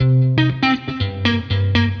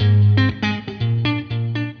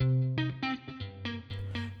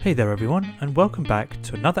Hey there everyone, and welcome back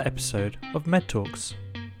to another episode of Med Talks.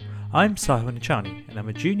 I'm Sahil Nichani, and I'm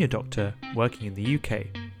a junior doctor working in the UK.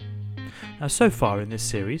 Now so far in this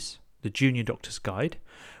series, the Junior Doctor's Guide,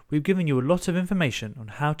 we've given you a lot of information on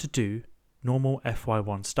how to do normal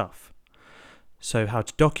FY1 stuff. So how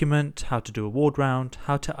to document, how to do a ward round,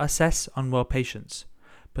 how to assess unwell patients.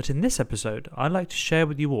 But in this episode, I'd like to share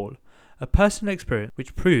with you all a personal experience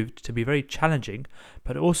which proved to be very challenging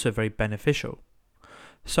but also very beneficial.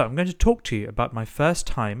 So I'm going to talk to you about my first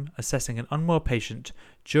time assessing an unwell patient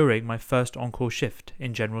during my first on-call shift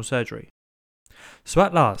in general surgery. So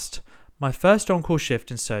at last, my first on-call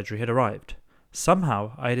shift in surgery had arrived.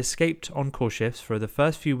 Somehow I had escaped on-call shifts for the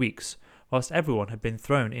first few weeks whilst everyone had been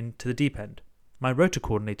thrown into the deep end. My rota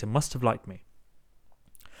coordinator must have liked me.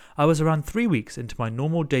 I was around 3 weeks into my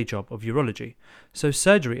normal day job of urology, so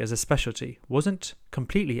surgery as a specialty wasn't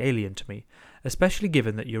completely alien to me, especially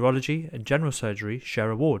given that urology and general surgery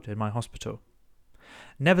share a ward in my hospital.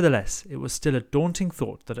 Nevertheless, it was still a daunting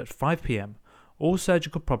thought that at 5 p.m, all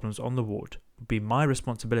surgical problems on the ward would be my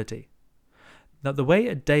responsibility. Now, the way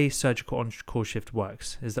a day surgical on-call shift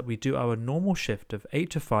works is that we do our normal shift of 8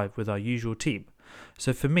 to 5 with our usual team.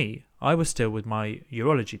 So for me, I was still with my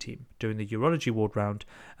urology team, doing the urology ward round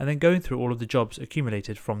and then going through all of the jobs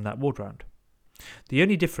accumulated from that ward round. The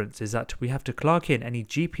only difference is that we have to clerk in any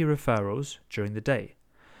GP referrals during the day.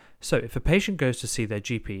 So if a patient goes to see their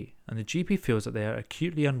GP and the GP feels that they are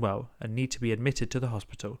acutely unwell and need to be admitted to the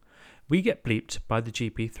hospital, we get bleeped by the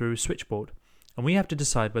GP through a switchboard, and we have to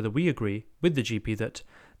decide whether we agree with the GP that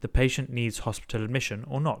the patient needs hospital admission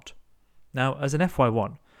or not. Now, as an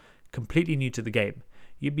FY1, completely new to the game,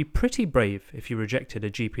 you'd be pretty brave if you rejected a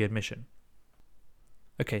GP admission.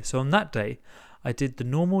 Okay, so on that day, I did the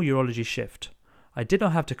normal urology shift. I did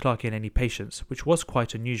not have to clerk in any patients, which was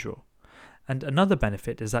quite unusual. And another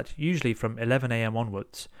benefit is that usually from 11 a.m.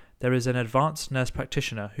 onwards, there is an advanced nurse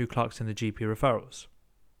practitioner who clerks in the GP referrals.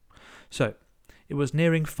 So, it was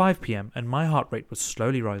nearing 5 p.m. and my heart rate was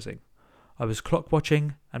slowly rising. I was clock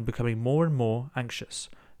watching and becoming more and more anxious,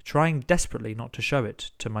 trying desperately not to show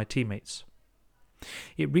it to my teammates.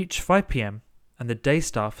 It reached 5 p.m. and the day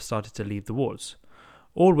staff started to leave the wards,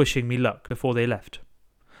 all wishing me luck before they left.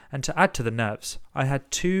 And to add to the nerves, I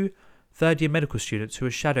had 2 third-year medical students who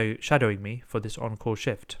were shadowing me for this on-call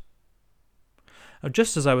shift. Now,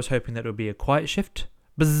 just as I was hoping that it would be a quiet shift,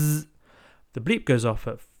 bzzz, the bleep goes off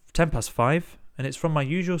at 5:10, and it's from my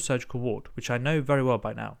usual surgical ward, which I know very well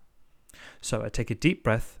by now. So I take a deep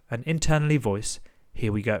breath and internally voice,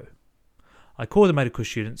 "Here we go." I call the medical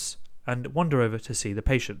students and wander over to see the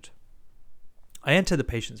patient. I enter the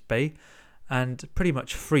patient's bay and pretty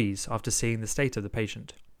much freeze after seeing the state of the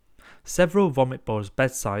patient. Several vomit bowls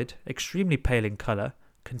bedside, extremely pale in colour,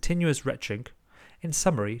 continuous retching, in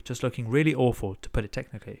summary, just looking really awful to put it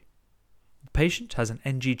technically. The patient has an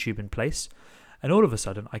NG tube in place, and all of a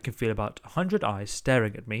sudden I can feel about 100 eyes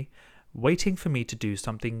staring at me, waiting for me to do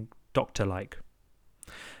something doctor-like.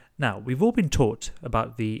 Now, we've all been taught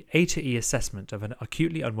about the A to E assessment of an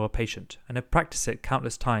acutely unwell patient and have practiced it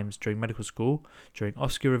countless times during medical school, during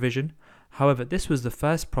OSCE revision. However, this was the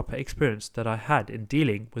first proper experience that I had in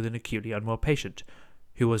dealing with an acutely unwell patient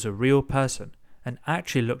who was a real person and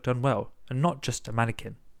actually looked unwell and not just a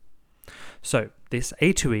mannequin. So, this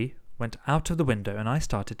A to E went out of the window and I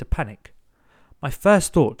started to panic. My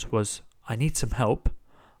first thought was, I need some help.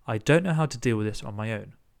 I don't know how to deal with this on my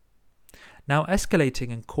own. Now,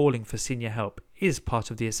 escalating and calling for senior help is part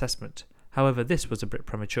of the assessment. However, this was a bit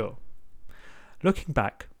premature. Looking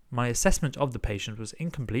back, my assessment of the patient was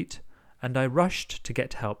incomplete and I rushed to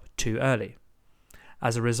get help too early.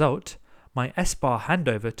 As a result, my SBAR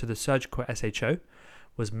handover to the surgical SHO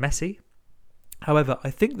was messy. However, I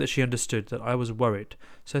think that she understood that I was worried,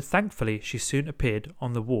 so thankfully she soon appeared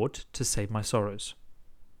on the ward to save my sorrows.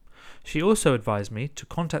 She also advised me to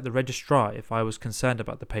contact the registrar if I was concerned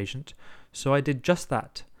about the patient, so I did just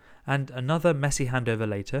that, and another messy handover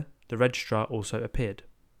later, the registrar also appeared.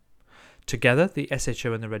 Together, the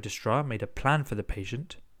SHO and the registrar made a plan for the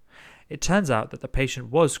patient. It turns out that the patient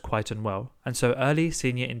was quite unwell, and so early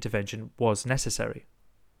senior intervention was necessary.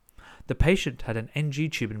 The patient had an NG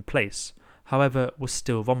tube in place, however was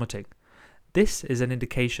still vomiting. This is an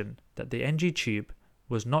indication that the NG tube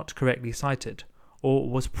was not correctly sited, or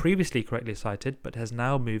was previously correctly sited but has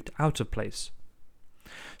now moved out of place.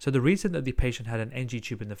 So the reason that the patient had an NG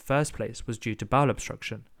tube in the first place was due to bowel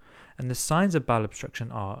obstruction, and the signs of bowel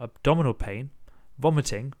obstruction are abdominal pain,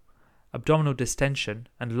 vomiting, abdominal distension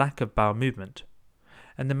and lack of bowel movement.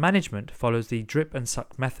 And the management follows the drip and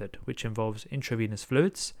suck method, which involves intravenous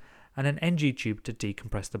fluids and an NG tube to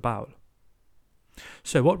decompress the bowel.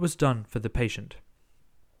 So what was done for the patient?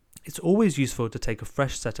 It's always useful to take a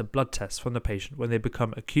fresh set of blood tests from the patient when they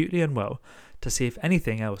become acutely unwell to see if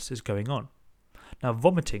anything else is going on. Now,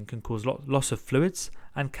 vomiting can cause loss of fluids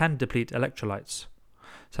and can deplete electrolytes.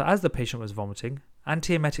 So as the patient was vomiting,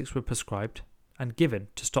 antiemetics were prescribed and given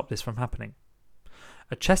to stop this from happening.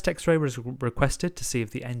 A chest x-ray was requested to see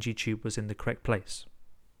if the NG tube was in the correct place.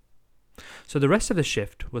 So the rest of the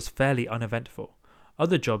shift was fairly uneventful.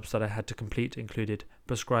 Other jobs that I had to complete included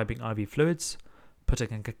prescribing IV fluids,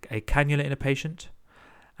 putting a cannula in a patient,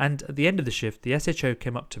 and at the end of the shift, the SHO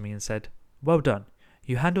came up to me and said, "Well done,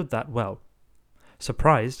 you handled that well."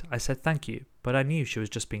 Surprised, I said thank you, but I knew she was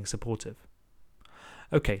just being supportive.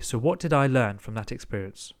 Okay, so what did I learn from that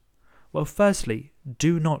experience? Well, firstly,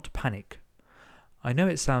 do not panic. I know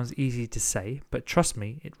it sounds easy to say, but trust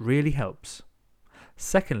me, it really helps.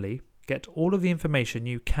 Secondly, get all of the information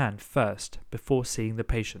you can first before seeing the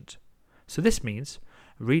patient. So this means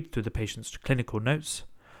read through the patient's clinical notes,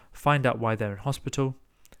 find out why they're in hospital,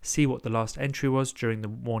 see what the last entry was during the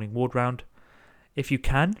morning ward round. If you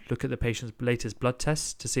can, look at the patient's latest blood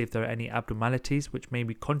tests to see if there are any abnormalities which may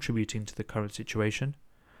be contributing to the current situation.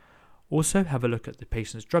 Also, have a look at the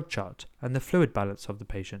patient's drug chart and the fluid balance of the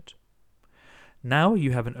patient. Now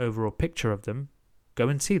you have an overall picture of them, go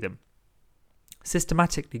and see them.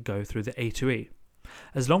 Systematically go through the A to E.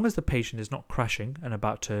 As long as the patient is not crashing and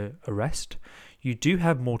about to arrest, you do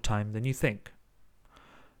have more time than you think.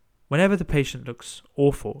 Whenever the patient looks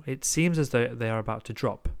awful, it seems as though they are about to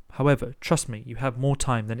drop. However, trust me, you have more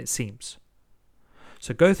time than it seems.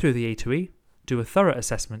 So go through the A to E, do a thorough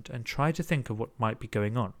assessment, and try to think of what might be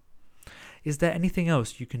going on. Is there anything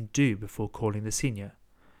else you can do before calling the senior?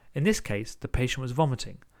 In this case, the patient was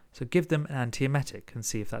vomiting, so give them an antiemetic and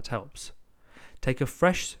see if that helps. Take a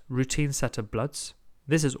fresh, routine set of bloods.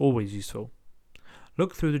 This is always useful.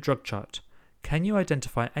 Look through the drug chart. Can you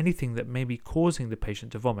identify anything that may be causing the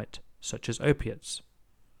patient to vomit, such as opiates?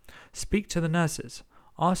 Speak to the nurses.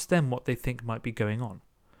 Ask them what they think might be going on.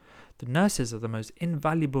 The nurses are the most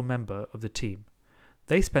invaluable member of the team.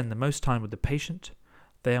 They spend the most time with the patient.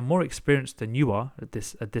 They are more experienced than you are at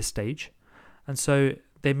this stage, and so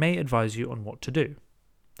they may advise you on what to do.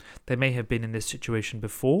 They may have been in this situation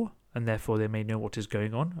before, and therefore they may know what is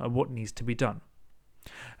going on and what needs to be done.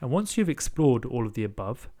 And once you've explored all of the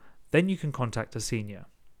above, then you can contact a senior.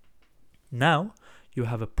 Now you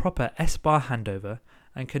have a proper SBAR handover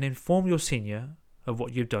and can inform your senior of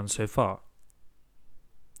what you've done so far.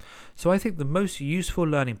 So I think the most useful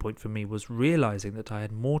learning point for me was realizing that I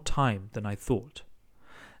had more time than I thought.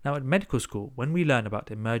 Now at medical school, when we learn about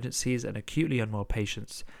emergencies and acutely unwell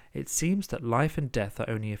patients, it seems that life and death are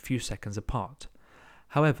only a few seconds apart.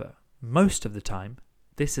 However, most of the time,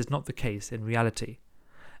 this is not the case in reality,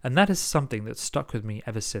 and that is something that's stuck with me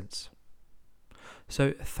ever since.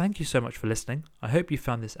 So thank you so much for listening. I hope you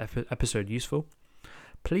found this episode useful.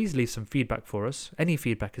 Please leave some feedback for us. Any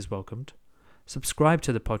feedback is welcomed. Subscribe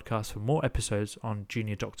to the podcast for more episodes on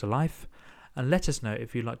Junior Doctor Life, and let us know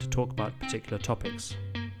if you'd like to talk about particular topics.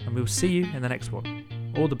 And we'll see you in the next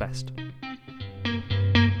one. All the best.